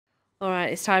All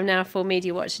right, it's time now for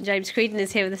Mediawatch, and James Creedon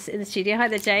is here with us in the studio. Hi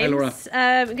there, James. Hi, Laura.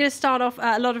 We're going to start off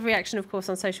a lot of reaction, of course,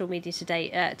 on social media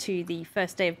today to the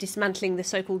first day of dismantling the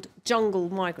so-called jungle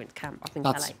migrant camp up in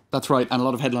Calais. That's right, and a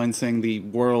lot of headlines saying the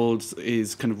world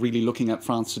is kind of really looking at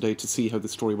France today to see how the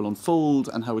story will unfold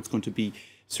and how it's going to be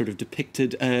sort of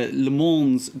depicted. Le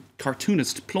Monde's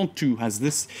cartoonist Plantu has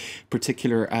this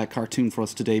particular cartoon for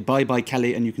us today. Bye Bye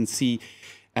Calais, and you can see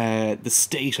the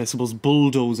state, I suppose,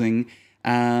 bulldozing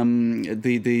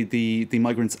the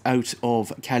migrants out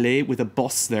of Calais with a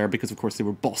bus there, because of course they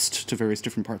were bussed to various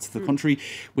different parts of the country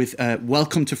with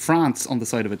welcome to France on the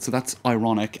side of it. So that's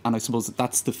ironic, and I suppose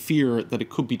that's the fear that it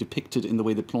could be depicted in the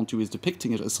way that Plantu is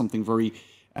depicting it as something very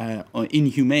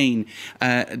inhumane.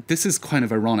 This is kind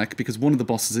of ironic because one of the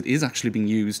buses, it is actually being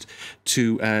used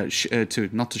to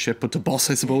not to ship but to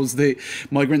bus, I suppose, the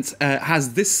migrants,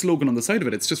 has this slogan on the side of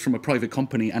it. It's just from a private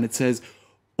company, and it says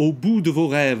 "Au bout de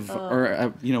vos rêves,"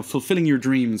 or fulfilling your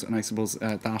dreams. And I suppose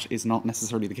that is not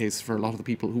necessarily the case for a lot of the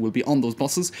people who will be on those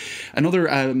buses. Another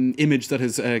image that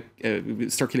has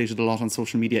circulated a lot on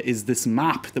social media is this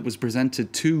map that was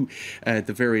presented to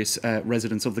the various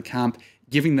residents of the camp,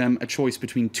 giving them a choice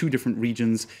between two different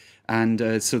regions.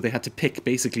 And so they had to pick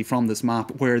basically from this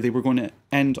map where they were going to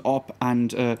end up,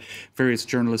 and various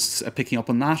journalists picking up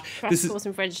on that. This is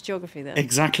in French geography then.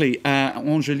 Exactly.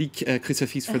 Angelique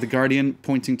Chrysafis for The Guardian,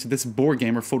 pointing to this board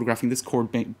game, or photographing this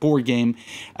board game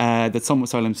that some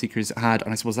asylum seekers had,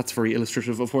 and I suppose that's very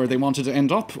illustrative of where they wanted to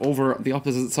end up, over the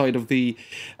opposite side of the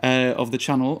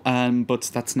channel, but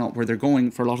that's not where they're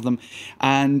going for a lot of them.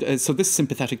 And so this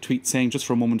sympathetic tweet saying, "Just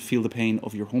for a moment, feel the pain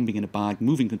of your home being in a bag,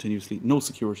 moving continuously, no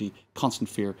security, constant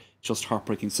fear, just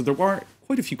heartbreaking." So there were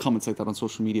quite a few comments like that on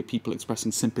social media, people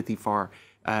expressing sympathy for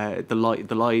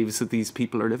the lives that these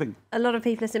people are living. A lot of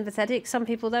people are sympathetic, some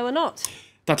people though are not.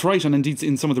 That's right, and indeed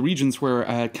in some of the regions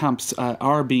where camps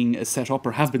are being set up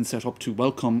or have been set up to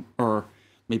welcome, or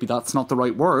maybe that's not the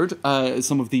right word,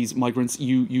 some of these migrants,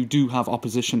 you do have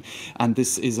opposition. And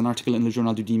this is an article in Le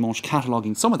Journal du Dimanche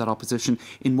cataloguing some of that opposition.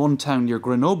 In one town near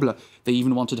Grenoble, they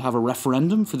even wanted to have a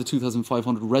referendum for the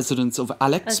 2,500 residents of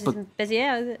Alex. But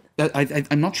Béziers, is it?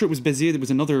 I'm not sure it was Béziers, there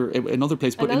was another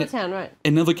place. But another town, right.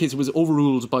 In another case, it was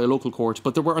overruled by a local court.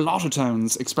 But there were a lot of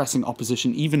towns expressing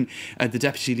opposition. Even the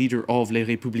deputy leader of Les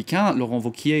Républicains, Laurent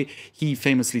Wauquiez, he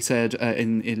famously said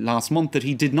in last month that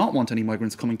he did not want any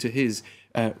migrants coming to his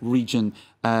region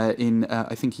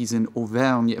I think he's in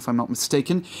Auvergne, if I'm not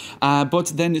mistaken.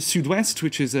 But then Sud-Ouest,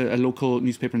 which is a local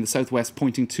newspaper in the southwest,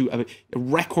 pointing to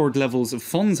record levels of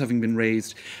funds having been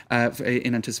raised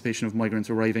in anticipation of migrants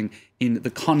arriving in the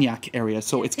Cognac area.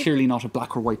 So it's clearly not a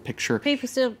black or white picture. People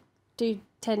still do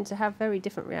tend to have very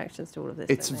different reactions to all of this.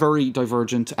 It's very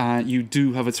divergent. You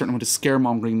do have a certain amount of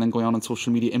scaremongering then going on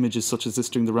social media, images such as this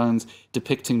doing the rounds,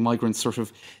 depicting migrants sort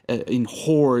of in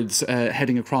hordes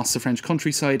heading across the French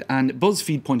countryside, and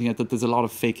BuzzFeed pointing out that there's a lot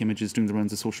of fake images doing the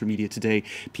rounds of social media today,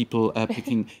 people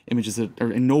picking images that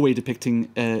are in no way depicting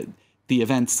the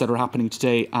events that are happening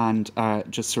today, and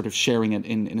just sort of sharing it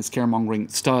in a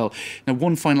scaremongering style. Now,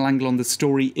 one final angle on this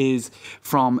story is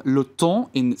from Le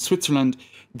Temps in Switzerland.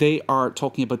 They are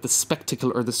talking about the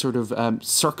spectacle, or the sort of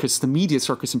circus, the media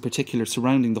circus in particular,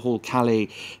 surrounding the whole Calais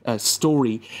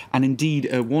story. And indeed,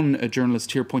 one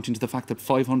journalist here pointing to the fact that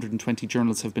 520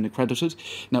 journalists have been accredited.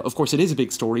 Now, of course, it is a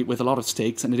big story with a lot of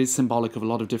stakes, and it is symbolic of a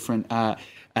lot of different I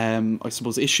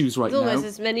suppose, issues right now. There's almost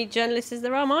as many journalists as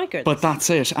there are migrants. But that's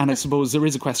it. And I suppose there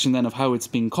is a question then of how it's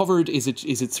being covered. Is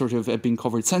it sort of being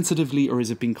covered sensitively, or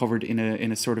is it being covered in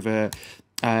a sort of a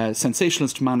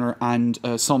sensationalist manner? And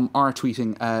some are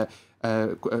tweeting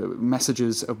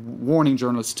messages warning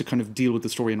journalists to kind of deal with the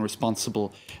story in a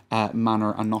responsible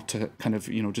manner, and not to kind of,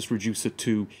 just reduce it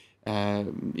to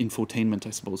infotainment,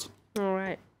 I suppose. All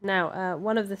right. Now,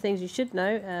 one of the things you should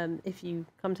know if you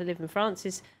come to live in France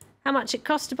is how much it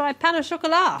costs to buy pain au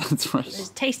chocolat. That's right. There's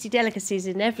tasty delicacies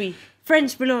in every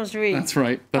French boulangerie. That's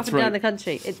right. That's up and down the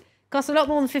country. It costs a lot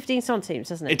more than 15 centimes,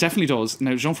 doesn't it? It definitely does.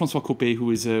 Now, Jean-François Copé, who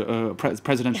is a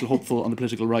presidential hopeful on the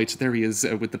political right, there he is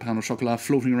with the pain au chocolat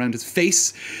floating around his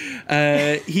face.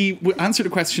 He answered a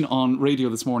question on radio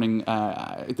this morning.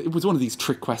 It was one of these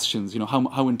trick questions,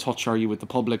 how in touch are you with the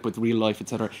public, with real life,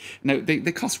 etc. Now, they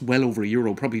cost well over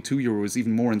 €1, probably €2,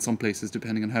 even more in some places,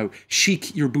 depending on how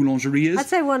chic your boulangerie is. I'd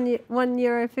say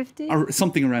 €1.50. Or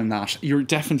something around that. You're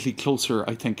definitely closer,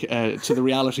 I think, to the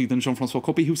reality than Jean-François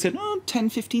Copé, who said, 10,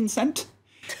 15 cents.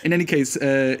 In any case,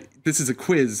 this is a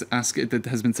quiz that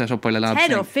has been set up by Le Lab.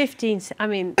 10 or 15. I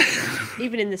mean,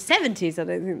 even in the 70s, I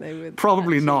don't think they would.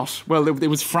 Probably not. Well, it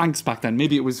was francs back then.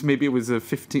 Maybe it was a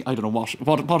 15. I don't know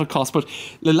what it cost. But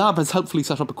Le Lab has helpfully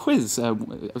set up a quiz,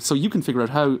 so you can figure out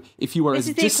how, if you are this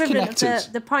as is the equivalent disconnected.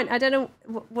 of the pint. I don't know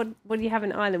what do you have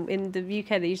in Ireland. In the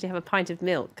UK, they usually have a pint of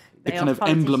milk. The kind of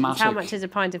emblematic. How much is a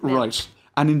pint of milk? Right.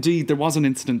 And indeed, there was an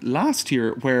incident last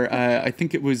year where I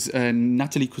think it was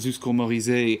Nathalie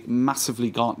Kosciusko-Morizet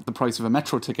massively got the price of a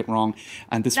metro ticket wrong.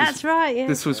 And this That's right, yeah.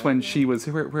 This was when she was,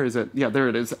 where is it? Yeah, there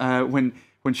it is. When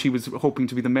she was hoping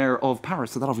to be the mayor of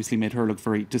Paris. So that obviously made her look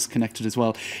very disconnected as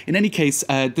well. In any case,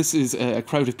 this is a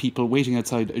crowd of people waiting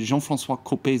outside Jean-François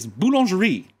Copé's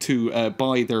boulangerie to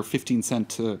buy their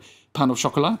 15-cent pan au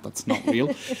chocolat. That's not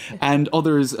real. And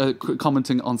others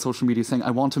commenting on social media saying,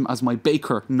 I want him as my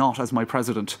baker, not as my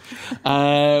president.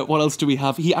 What else do we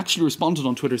have? He actually responded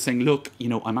on Twitter saying, look,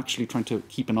 I'm actually trying to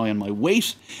keep an eye on my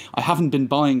weight. I haven't been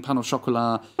buying pan au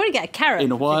chocolat Probably get a carrot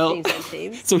in a while.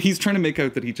 So he's trying to make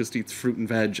out that he just eats fruit and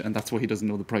veg, and that's why he doesn't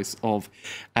know the price of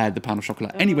the pan au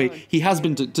chocolat. Anyway, he has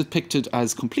been depicted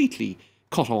as completely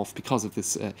cut off because of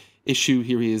this issue.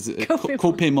 Here he is,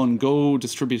 Copé Mongo,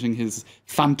 distributing his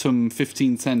phantom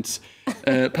 15-cent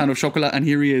pan au chocolat, and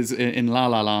here he is in La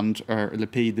La Land, or Le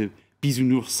Pays de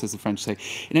Bisounours, as the French say.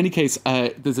 In any case,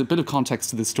 there's a bit of context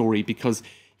to this story because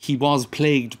he was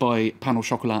plagued by pan au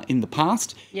chocolat in the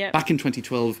past. Yep. Back in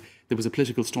 2012, there was a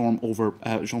political storm over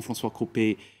Jean-François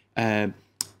Copé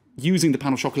using the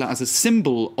pan au chocolat as a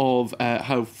symbol of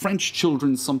how French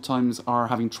children sometimes are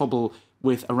having trouble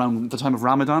with around the time of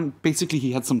Ramadan. Basically,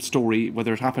 he had some story,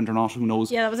 whether it happened or not, who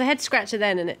knows. Yeah, that was a head scratcher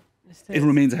then, and it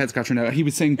remains a head scratcher now. He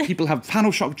was saying people have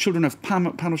children have pan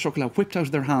au chocolat whipped out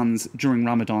of their hands during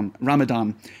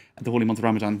Ramadan, the holy month of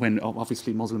Ramadan, when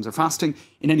obviously Muslims are fasting.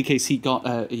 In any case, he got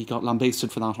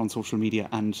lambasted for that on social media,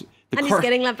 and he's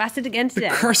getting lambasted again today.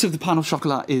 The curse of the pan au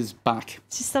chocolat is back.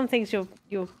 It's just some things your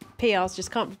PRs just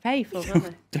can't prepare you for, aren't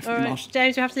they? Definitely All right, not.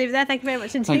 James, we have to leave it there. Thank you very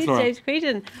much indeed, Thanks, Laura. James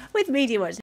Creedon with Mediawatch.